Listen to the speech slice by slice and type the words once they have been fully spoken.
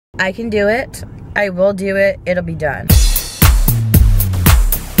I can do it. I will do it. It'll be done.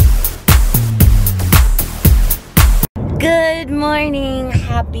 Good morning,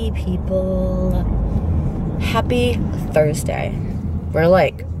 happy people. Happy Thursday. We're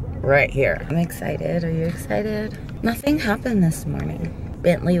like right here. I'm excited. Are you excited? Nothing happened this morning.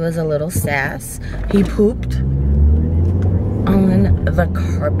 Bentley was a little sass. He pooped on the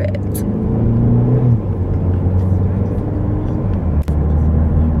carpet.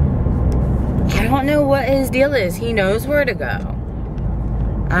 I don't know what his deal is. He knows where to go.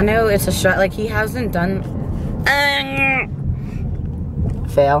 I know it's a shot. Like, he hasn't done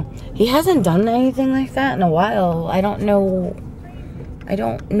fail. He hasn't done anything like that in a while. I don't know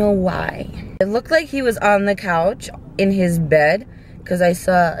why. It looked like he was on the couch in his bed because I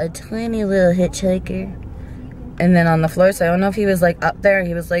saw a tiny little hitchhiker and then on the floor, so I don't know if he was like up there.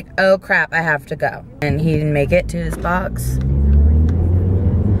 He was like, oh crap, I have to go. And he didn't make it to his box.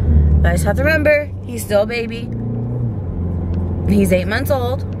 But I just have to remember, he's still a baby. He's 8 months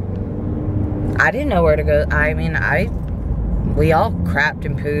old. I didn't know where to go. I mean, we all crapped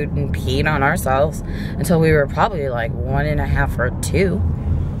and pooed and peed on ourselves until we were probably like 1.5 or 2.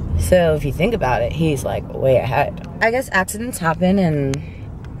 So if you think about it, he's like way ahead. I guess accidents happen, and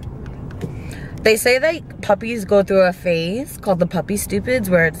they say that puppies go through a phase called the puppy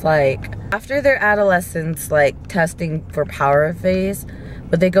stupids, where it's like after their adolescence, like testing for power phase,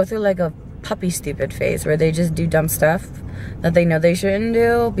 but they go through like a puppy stupid phase where they just do dumb stuff that they know they shouldn't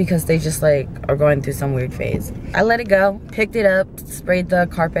do because they just like are going through some weird phase. I let it go, picked it up, sprayed the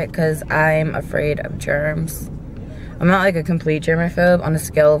carpet because I'm afraid of germs. I'm not like a complete germaphobe. On a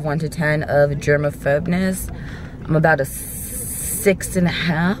scale of 1 to 10 of germaphobness, I'm about a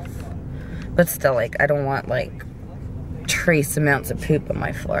 6.5. But still, like, I don't want like trace amounts of poop on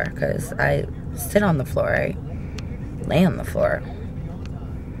my floor because I sit on the floor, I lay on the floor.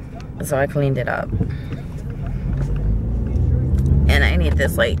 So I cleaned it up. And I need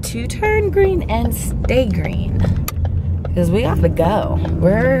this light to turn green and stay green because we gotta go.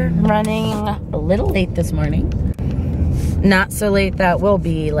 We're running a little late this morning. Not so late that we'll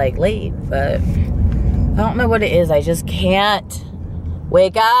be like late, but I don't know what it is. I just can't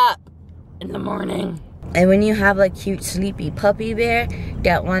wake up in the morning. And when you have like cute sleepy puppy bear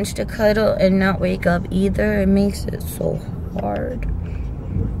that wants to cuddle and not wake up either, it makes it so hard.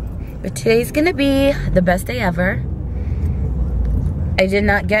 But today's gonna be the best day ever. I did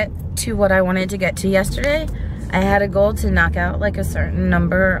not get to what I wanted to get to yesterday. I had a goal to knock out like a certain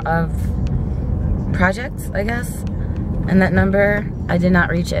number of projects, I guess. And that number, I did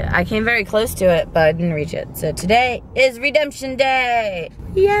not reach it. I came very close to it, but I didn't reach it. So today is redemption day.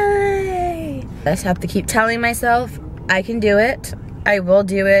 Yay! I just have to keep telling myself, I can do it. I will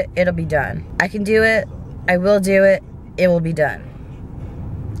do it. It'll be done. I can do it. I will do it. It will be done.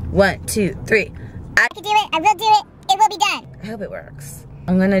 1, 2, 3. I can do it. I will do it. It will be done. I hope it works.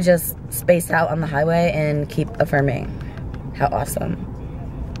 I'm gonna just space out on the highway and keep affirming how awesome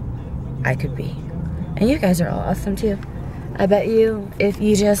I could be. And you guys are all awesome too. I bet you if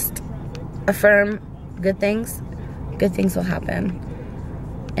you just affirm good things will happen.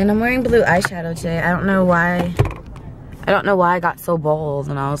 And I'm wearing blue eyeshadow today. I don't know why I got so bold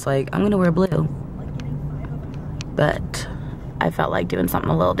and I was like, I'm gonna wear blue. But I felt like doing something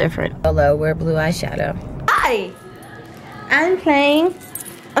a little different. Hello, wear blue eyeshadow. Hi!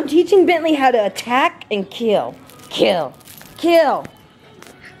 I'm teaching Bentley how to attack and kill. Kill. Kill.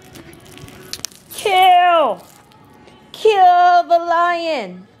 Kill! Kill the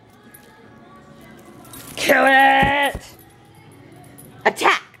lion! Kill it!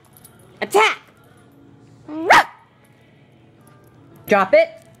 Attack! Attack! Ruff! Drop it.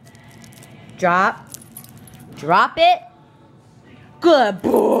 Drop. Drop it. Good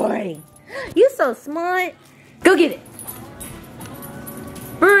boy! You so smart. Go get it.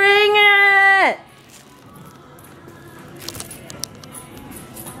 Bring it!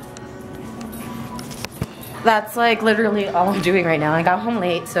 That's like literally all I'm doing right now. I got home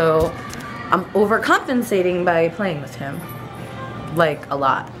late, so I'm overcompensating by playing with him. Like, a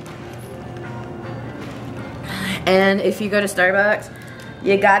lot. And if you go to Starbucks,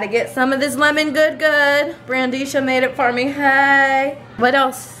 you gotta get some of this lemon good. Brandisha made it for me. Hey. What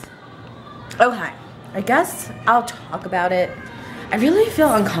else? Oh, hi. I guess I'll talk about it. I really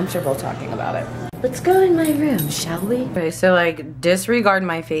feel uncomfortable talking about it. Let's go in my room, shall we? Okay, so like disregard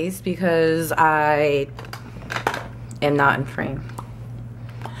my face because I am not in frame.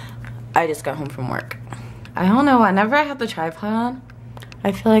 I just got home from work. I don't know, whenever I have the tripod on,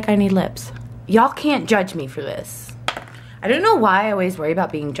 I feel like I need lips. Y'all can't judge me for this. I don't know why I always worry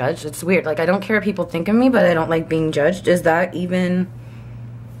about being judged. It's weird. Like, I don't care what people think of me, but I don't like being judged. Is that even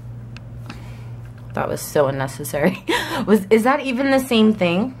That was so unnecessary. Is that even the same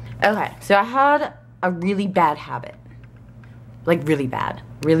thing? Okay, so I had a really bad habit. Like really bad.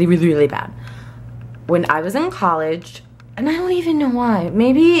 Really, really, really bad. When I was in college, and I don't even know why.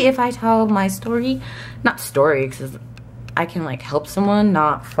 Maybe if I tell my story, not story, because I can like help someone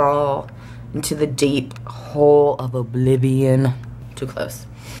not fall into the deep hole of oblivion. Too close.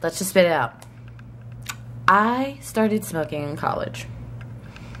 Let's just spit it out. I started smoking in college.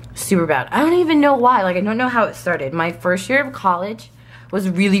 Super bad. I don't even know why. Like, I don't know how it started. My first year of college was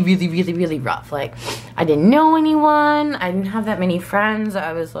really, really, really, really rough. Like, I didn't know anyone. I didn't have that many friends.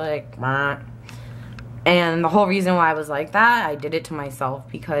 I was like, meh. And the whole reason why I was like that, I did it to myself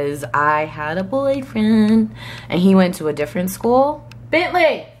because I had a boyfriend and he went to a different school.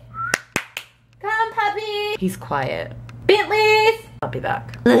 Bentley! Come, puppy! He's quiet. Bentley! I'll be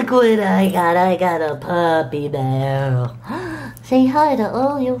back. Look what I got a puppy bear. Say hi to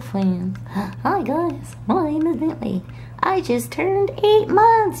all your friends. Hi guys, my name is Bentley. I just turned 8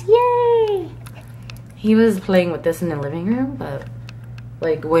 months, yay! He was playing with this in the living room, but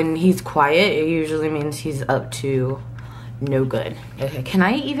like when he's quiet, it usually means he's up to no good. Okay, can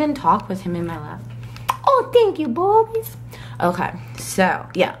I even talk with him in my lap? Oh, thank you, boys. Okay, so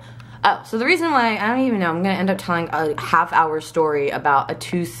yeah. Oh, so the reason why, I don't even know, I'm gonna end up telling a half-hour story about a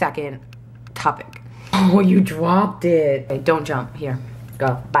 2-second topic. Oh, you dropped it. Okay, don't jump. Here,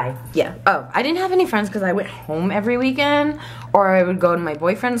 go. Bye. Yeah. Oh, I didn't have any friends because I went home every weekend, or I would go to my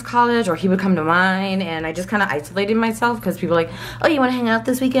boyfriend's college, or he would come to mine, and I just kind of isolated myself because people were like, oh, you want to hang out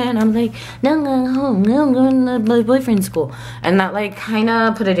this weekend? I'm like, no, I'm going home. No, I'm going to my boyfriend's school. And that, like, kind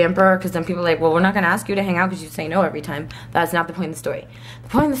of put a damper because then people were like, well, we're not going to ask you to hang out because you say no every time. That's not the point of the story. The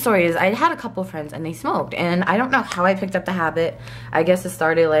point of the story is I had a couple friends, and they smoked, and I don't know how I picked up the habit. I guess it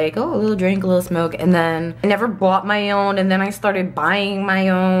started like, oh, a little drink, a little smoke, and then I never bought my own, and then I started buying my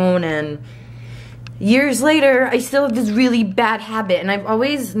own, and years later, I still have this really bad habit, and I've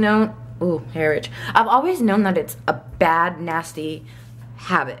always known, ooh, hairage. I've always known that it's a bad, nasty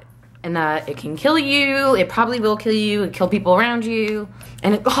habit, and that it can kill you, it probably will kill you, it kill people around you,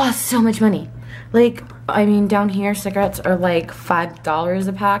 and it costs so much money. Like, I mean, down here, cigarettes are like $5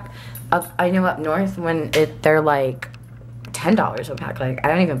 a pack. I know up north when they're like $10 a pack. Like, I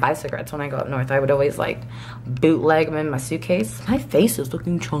don't even buy cigarettes when I go up north. I would always like bootleg them in my suitcase. My face is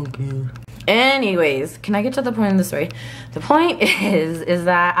looking chunky. Anyways, can I get to the point of the story? The point is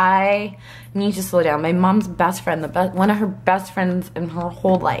that I need to slow down. My mom's best friend, one of her best friends in her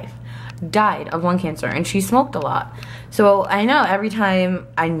whole life, died of lung cancer, and she smoked a lot. So I know every time,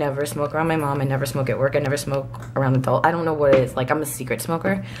 I never smoke around my mom, I never smoke at work, I never smoke around adults. I don't know what it is. Like, I'm a secret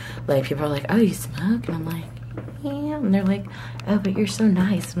smoker. Like, people are like, oh, you smoke? And I'm like, yeah. And they're like, oh, but you're so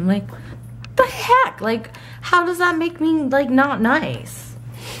nice. And I'm like, what the heck? Like, how does that make me, like, not nice?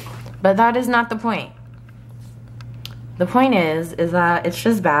 But that is not the point. The point is that it's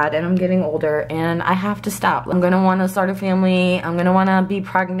just bad, and I'm getting older, and I have to stop. I'm gonna wanna start a family, I'm gonna wanna be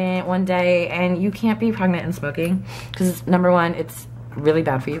pregnant one day, and you can't be pregnant and smoking, because number one, it's really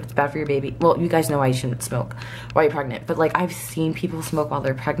bad for you, it's bad for your baby. Well, you guys know why you shouldn't smoke while you're pregnant, but like, I've seen people smoke while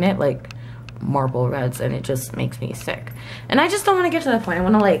they're pregnant, like Marlboro Reds, and it just makes me sick. And I just don't wanna get to that point. I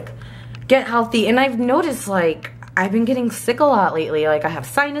wanna like, get healthy, and I've noticed like, I've been getting sick a lot lately. Like, I have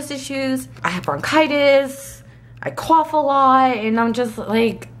sinus issues, I have bronchitis, I cough a lot, and I'm just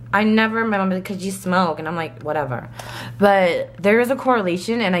like, I never, my mom's like, could you smoke? And I'm like, whatever. But there is a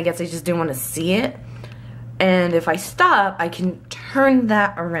correlation, and I guess I just didn't want to see it. And if I stop, I can turn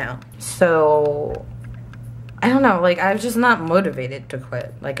that around. So, I don't know, like, I was just not motivated to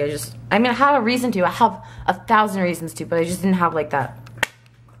quit. Like, I mean, I have a reason to. I have 1,000 reasons to, but I just didn't have, like, that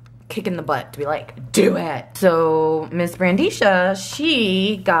kick in the butt to be like, do it. So, Miss Brandisha,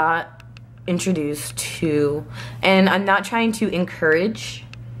 she got introduced to, and I'm not trying to encourage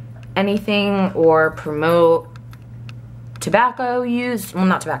anything or promote tobacco use, well,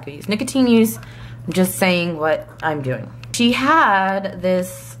 not tobacco use, nicotine use. I'm just saying what I'm doing. She had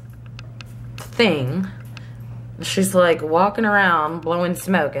this thing, she's like walking around blowing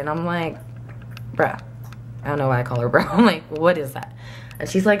smoke, and I'm like, bruh, I don't know why I call her bro. I'm like, what is that? And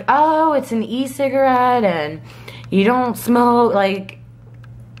she's like, oh, it's an e-cigarette, and you don't smoke, like,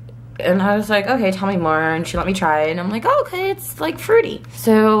 and I was like, okay, tell me more, and she let me try it, and I'm like, oh, okay, it's like fruity.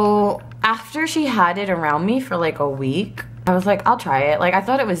 So after she had it around me for like a week, I was like, I'll try it. Like, I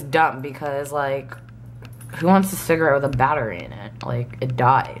thought it was dumb because like, who wants a cigarette with a battery in it? Like, it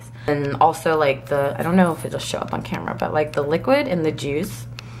dies. And also like I don't know if it'll show up on camera, but like the liquid in the juice,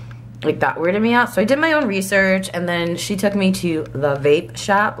 like that weirded me out. So I did my own research, and then she took me to the vape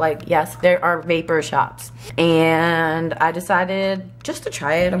shop. Like, yes, there are vapor shops. And I decided just to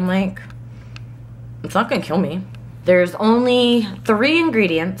try it. I'm like, It's not gonna kill me. There's only 3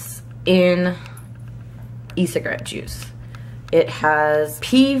 ingredients in e-cigarette juice. It has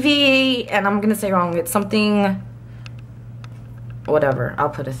PV, and I'm gonna say wrong, it's something, whatever, I'll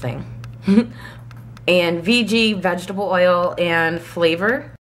put a thing. And VG, vegetable oil, and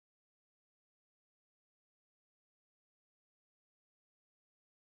flavor.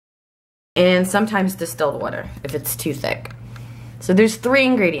 And sometimes distilled water if it's too thick. So there's 3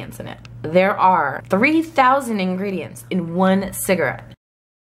 ingredients in it. There are 3,000 ingredients in 1 cigarette.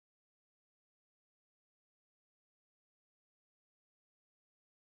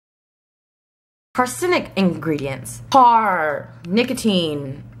 Carcinic ingredients. Tar,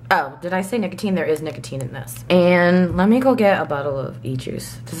 nicotine. Oh, did I say nicotine? There is nicotine in this. And let me go get a bottle of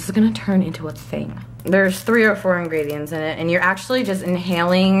e-juice. This is gonna turn into a thing. There's 3 or 4 ingredients in it, and you're actually just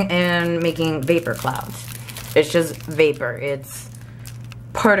inhaling and making vapor clouds. It's just vapor. It's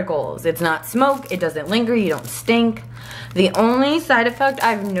particles. It's not smoke. It doesn't linger. You don't stink. The only side effect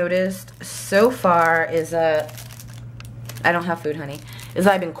I've noticed so far is that I don't have food, honey. Is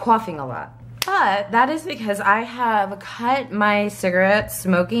that I've been coughing a lot. But that is because I have cut my cigarette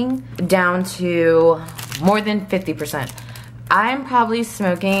smoking down to more than 50%. I'm probably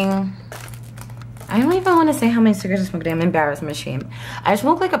smoking, I don't even want to say how many cigarettes I smoke a day. I'm embarrassed, I'm ashamed. I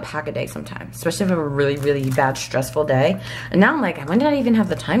smoke like a pack a day sometimes, especially if I have a really, really bad, stressful day. And now I'm like, when did I even have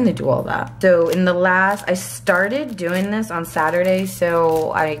the time to do all that? So in the last, I started doing this on Saturday,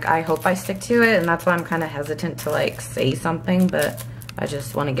 so I hope I stick to it, and that's why I'm kind of hesitant to like say something, but I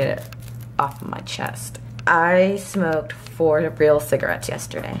just want to get it off of my chest. I smoked 4 real cigarettes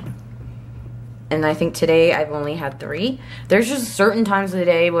yesterday. And I think today I've only had 3. There's just certain times of the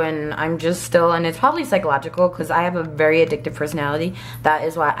day when I'm just still, and it's probably psychological because I have a very addictive personality. That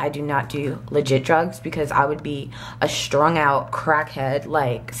is why I do not do legit drugs, because I would be a strung out crackhead,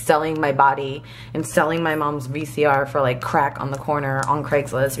 like selling my body and selling my mom's VCR for like crack on the corner on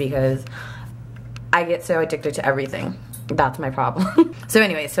Craigslist, because I get so addicted to everything. That's my problem. So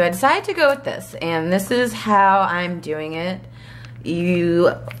anyway, so I decided to go with this, and this is how I'm doing it.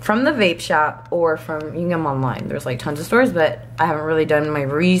 You, from the vape shop, or from, you can get them online. There's like tons of stores, but I haven't really done my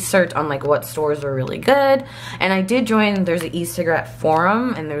research on like what stores are really good. And I did join, there's an e-cigarette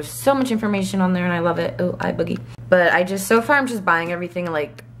forum, and there's so much information on there, and I love it. Oh, I boogie. But I just, so far I'm just buying everything in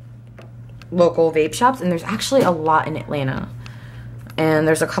like local vape shops, and there's actually a lot in Atlanta. And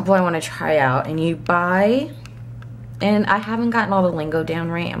there's a couple I want to try out, and you buy. And I haven't gotten all the lingo down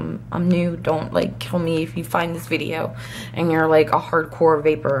right. I'm new. Don't like kill me if you find this video and you're like a hardcore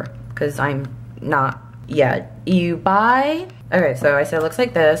vapor, because I'm not yet. You buy, okay, so I said it looks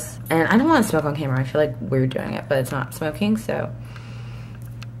like this, and I don't want to smoke on camera. I feel like weird doing it, but it's not smoking. So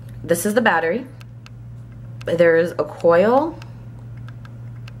this is the battery. There's a coil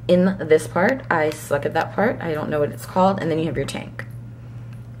in this part. I suck at that part. I don't know what it's called. And then you have your tank,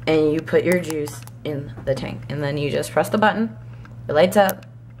 and you put your juice in the tank, and then you just press the button, it lights up,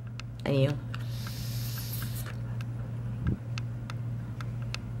 and you,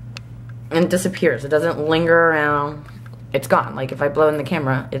 and it disappears. It doesn't linger around. It's gone. Like if I blow in the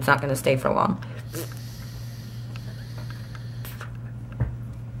camera, it's not going to stay for long.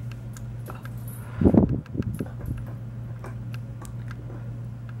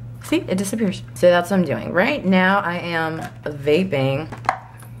 See, it disappears. So that's what I'm doing. Right now I am vaping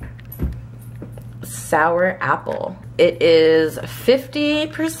sour apple. It is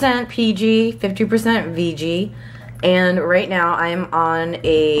 50% PG, 50% VG, and right now I'm on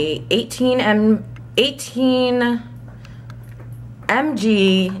a 18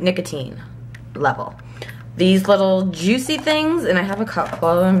 mg nicotine level. These little juicy things, and I have a couple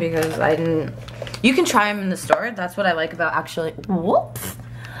of them because I didn't, you can try them in the store. That's what I like about actually, whoops.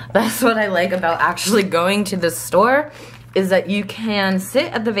 That's what I like about actually going to the store, is that you can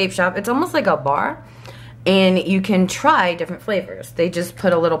sit at the vape shop. It's almost like a bar, and you can try different flavors. They just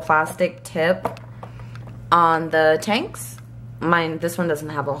put a little plastic tip on the tanks. This one doesn't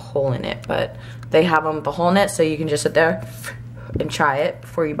have a hole in it, but they have them with a hole in it, so you can just sit there and try it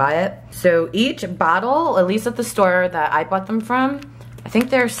before you buy it. So each bottle, at least at the store that I bought them from, I think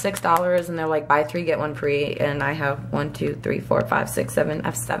they're $6, and they're like buy 3 get 1 free, and I have 1, 2, 3, 4, 5, 6, 7. I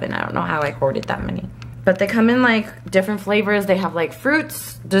have 7. I don't know how I hoarded that many. But they come in like different flavors. They have like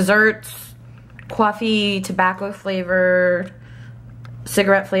fruits, desserts, coffee, tobacco flavored,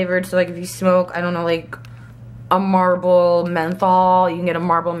 cigarette flavored. So like if you smoke, I don't know, like a marble menthol, you can get a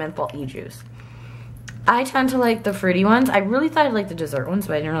marble menthol e-juice. I tend to like the fruity ones. I really thought I liked the dessert ones,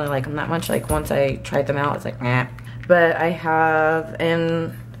 but I didn't really like them that much. Like once I tried them out, I was like, nah. But I have,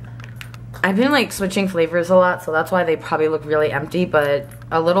 and I've been like switching flavors a lot, so that's why they probably look really empty, but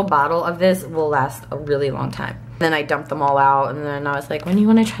a little bottle of this will last a really long time. Then I dumped them all out, and then I was like, when do you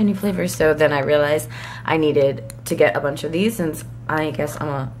want to try new flavors? So then I realized I needed to get a bunch of these, since I guess I'm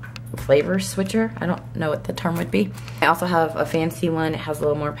a flavor switcher. I don't know what the term would be. I also have a fancy one. It has a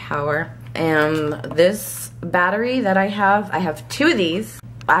little more power. And this battery that I have 2 of these.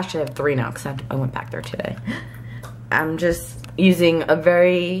 Actually, I have 3 now because I went back there today. I'm just using a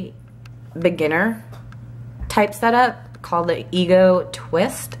very beginner type setup called the Ego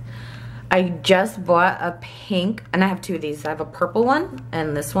Twist. I just bought a pink, and I have 2 of these. I have a purple one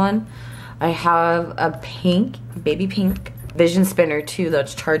and this one. I have a pink, baby pink vision spinner too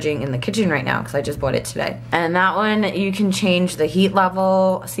that's charging in the kitchen right now because I just bought it today. And that one, you can change the heat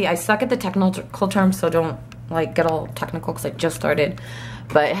level. See, I suck at the technical terms, so don't like get all technical because I just started.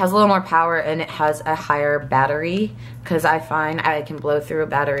 But it has a little more power, and it has a higher battery, because I find I can blow through a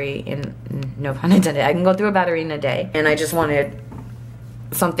battery in, no pun intended, I can go through a battery in a day. And I just wanted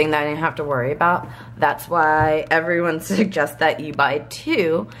something that I didn't have to worry about. That's why everyone suggests that you buy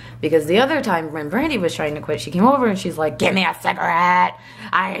 2, because the other time when Brandy was trying to quit, she came over and she's like, give me a cigarette,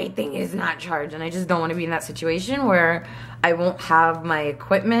 I think it's not charged. And I just don't want to be in that situation where I won't have my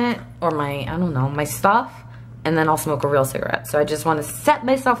equipment or my, I don't know, my stuff, and then I'll smoke a real cigarette. So I just want to set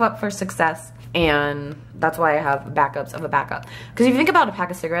myself up for success, and that's why I have backups of a backup. Because if you think about a pack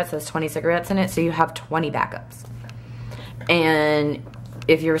of cigarettes, there's 20 cigarettes in it, so you have 20 backups. And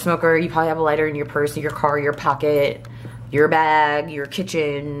if you're a smoker, you probably have a lighter in your purse, in your car, your pocket, your bag, your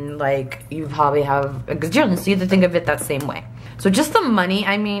kitchen. Like, you probably have a gajillion, so you have to think of it that same way. So just the money,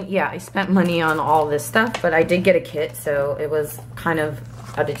 I mean, yeah, I spent money on all this stuff, but I did get a kit, so it was kind of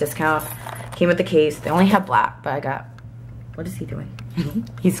at a discount. Came with the case. They only have black, but I got, what is he doing?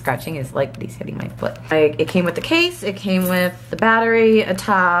 He's scratching his leg, but he's hitting my foot. It came with the case, it came with the battery, a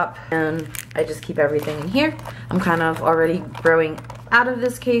top, and I just keep everything in here. I'm kind of already growing out of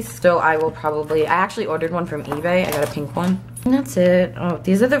this case, so I will probably, I actually ordered one from eBay. I got a pink one. And that's it. Oh,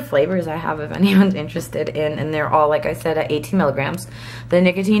 these are the flavors I have if anyone's interested in, and they're all, like I said, at 18 milligrams. The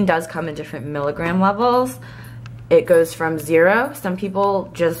nicotine does come in different milligram levels. It goes from 0. Some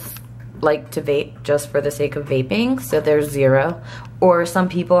people just like to vape just for the sake of vaping, so there's 0. Or some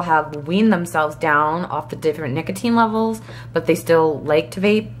people have weaned themselves down off the different nicotine levels, but they still like to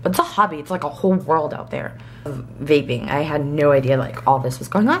vape. It's a hobby. It's like a whole world out there of vaping. I had no idea like all this was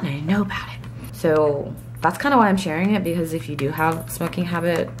going on, and I didn't know about it. So that's kind of why I'm sharing it, because if you do have a smoking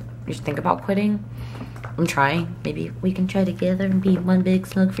habit, you should think about quitting. I'm trying. Maybe we can try together and be one big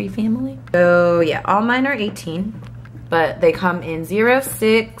smoke-free family. So yeah, all mine are 18, but they come in 0,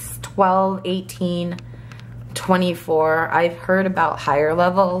 6, 12, 18, 24. I've heard about higher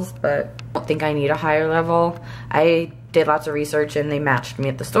levels, but I don't think I need a higher level. I did lots of research, and they matched me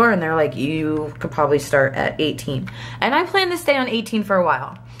at the store, and they're like, you could probably start at 18. And I plan to stay on 18 for a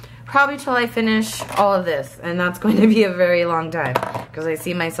while. Probably till I finish all of this, and that's going to be a very long time, because I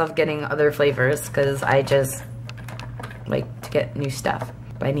see myself getting other flavors, because I just like to get new stuff,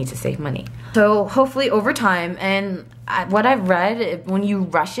 but I need to save money. So hopefully over time, and what I've read, when you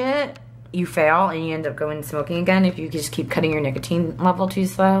rush it, you fail and you end up going smoking again if you just keep cutting your nicotine level too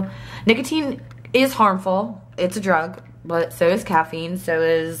slow. Nicotine is harmful. It's a drug, but so is caffeine, so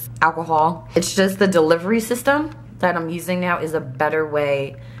is alcohol. It's just the delivery system that I'm using now is a better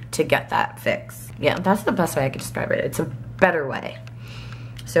way to get that fix. Yeah, that's the best way I could describe it. It's a better way.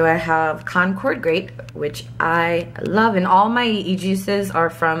 So I have Concord Grape, which I love, and all my e-juices are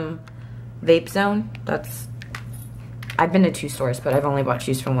from Vape Zone. I've been to 2 stores, but I've only bought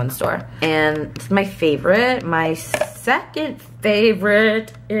juice from 1 store. And it's my favorite. My second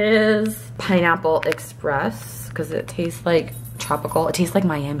favorite is Pineapple Express, because it tastes like tropical. It tastes like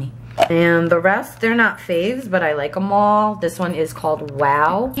Miami. And the rest, they're not faves, but I like them all. This one is called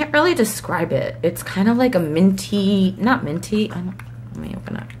Wow. Can't really describe it. It's kind of like a minty, not minty. Let me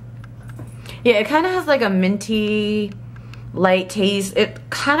open it. Yeah, it kind of has like a minty light taste. It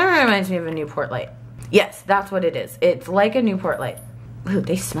kind of reminds me of a Newport Light. Yes, that's what it is. It's like a Newport Light. Ooh,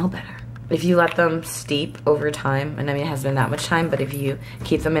 they smell better. If you let them steep over time, and I mean it hasn't been that much time, but if you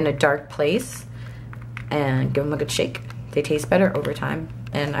keep them in a dark place and give them a good shake, they taste better over time.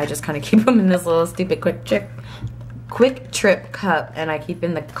 And I just kind of keep them in this little stupid quick trip cup, and I keep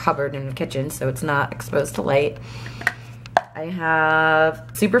in the cupboard in the kitchen so it's not exposed to light. I have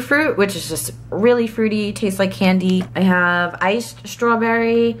Superfruit, which is just really fruity, tastes like candy. I have Iced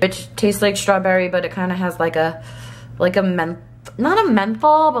Strawberry, which tastes like strawberry, but it kind of has like a not a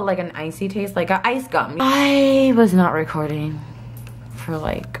menthol, but like an icy taste, like an ice gum. I was not recording for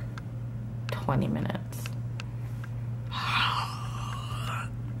like 20 minutes.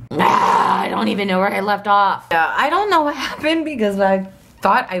 I don't even know where I left off. Yeah, I don't know what happened because I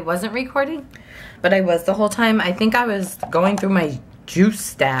thought I wasn't recording, but I was the whole time. I think I was going through my juice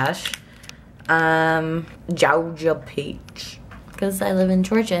stash. Georgia peach. Because I live in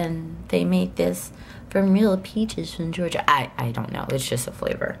Georgia and they make this from real peaches from Georgia. I don't know. It's just a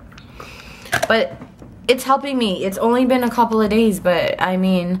flavor. But it's helping me. It's only been a couple of days, but I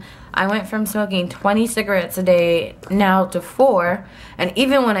mean, I went from smoking 20 cigarettes a day now to 4. And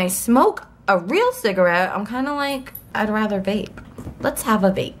even when I smoke a real cigarette, I'm kind of like, I'd rather vape. Let's have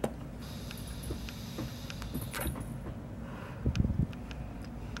a vape.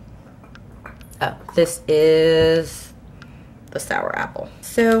 Oh, this is the sour apple.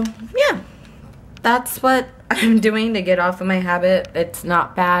 So, yeah. That's what I'm doing to get off of my habit. It's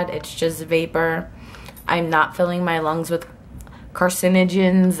not bad. It's just vapor. I'm not filling my lungs with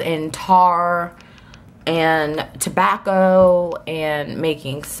carcinogens and tar and tobacco and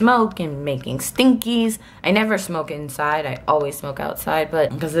making smoke and making stinkies. I never smoke inside. I always smoke outside,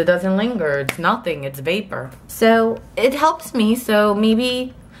 but because it doesn't linger, it's nothing. It's vapor. So it helps me. So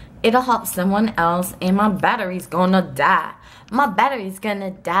maybe it'll help someone else, and my battery's gonna die. My battery's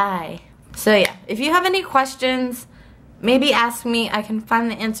gonna die. So yeah, if you have any questions, maybe ask me. I can find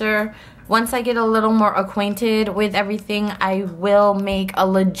the answer. Once I get a little more acquainted with everything, I will make a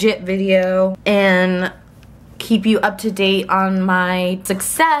legit video and keep you up to date on my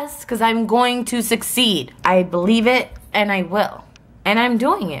success, because I'm going to succeed. I believe it, and I will. And I'm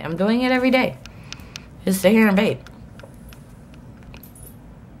doing it. I'm doing it every day. Just sit here and vape.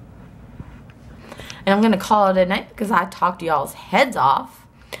 And I'm going to call it a night because I talked y'all's heads off.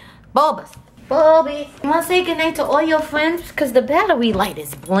 Bulbous. Bulby. You want to say goodnight to all your friends? Because the battery light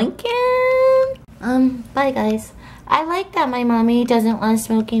is blinking. Bye guys. I like that my mommy doesn't want to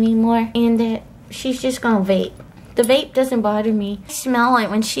smoke anymore and that she's just going to vape. The vape doesn't bother me. I smell it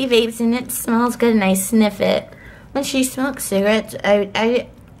when she vapes and it smells good and I sniff it. When she smokes cigarettes, I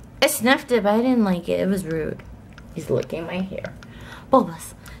sniffed it, but I didn't like it. It was rude. He's licking my hair.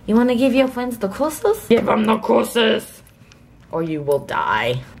 Bulbous. You want to give your friends the kisses? Give them the kisses, or you will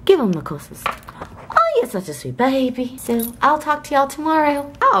die. Give them the kisses. Oh, you're such a sweet baby. So, I'll talk to y'all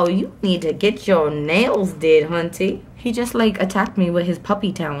tomorrow. Oh, you need to get your nails did, hunty. He just, like, attacked me with his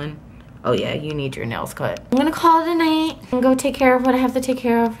puppy talon. Oh, yeah, you need your nails cut. I'm gonna call it a night and go take care of what I have to take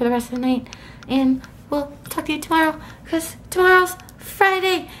care of for the rest of the night. And we'll talk to you tomorrow, because tomorrow's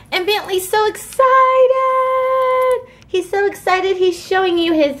Friday, and Bentley's so excited. He's so excited he's showing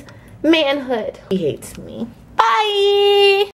you his manhood. He hates me. Bye!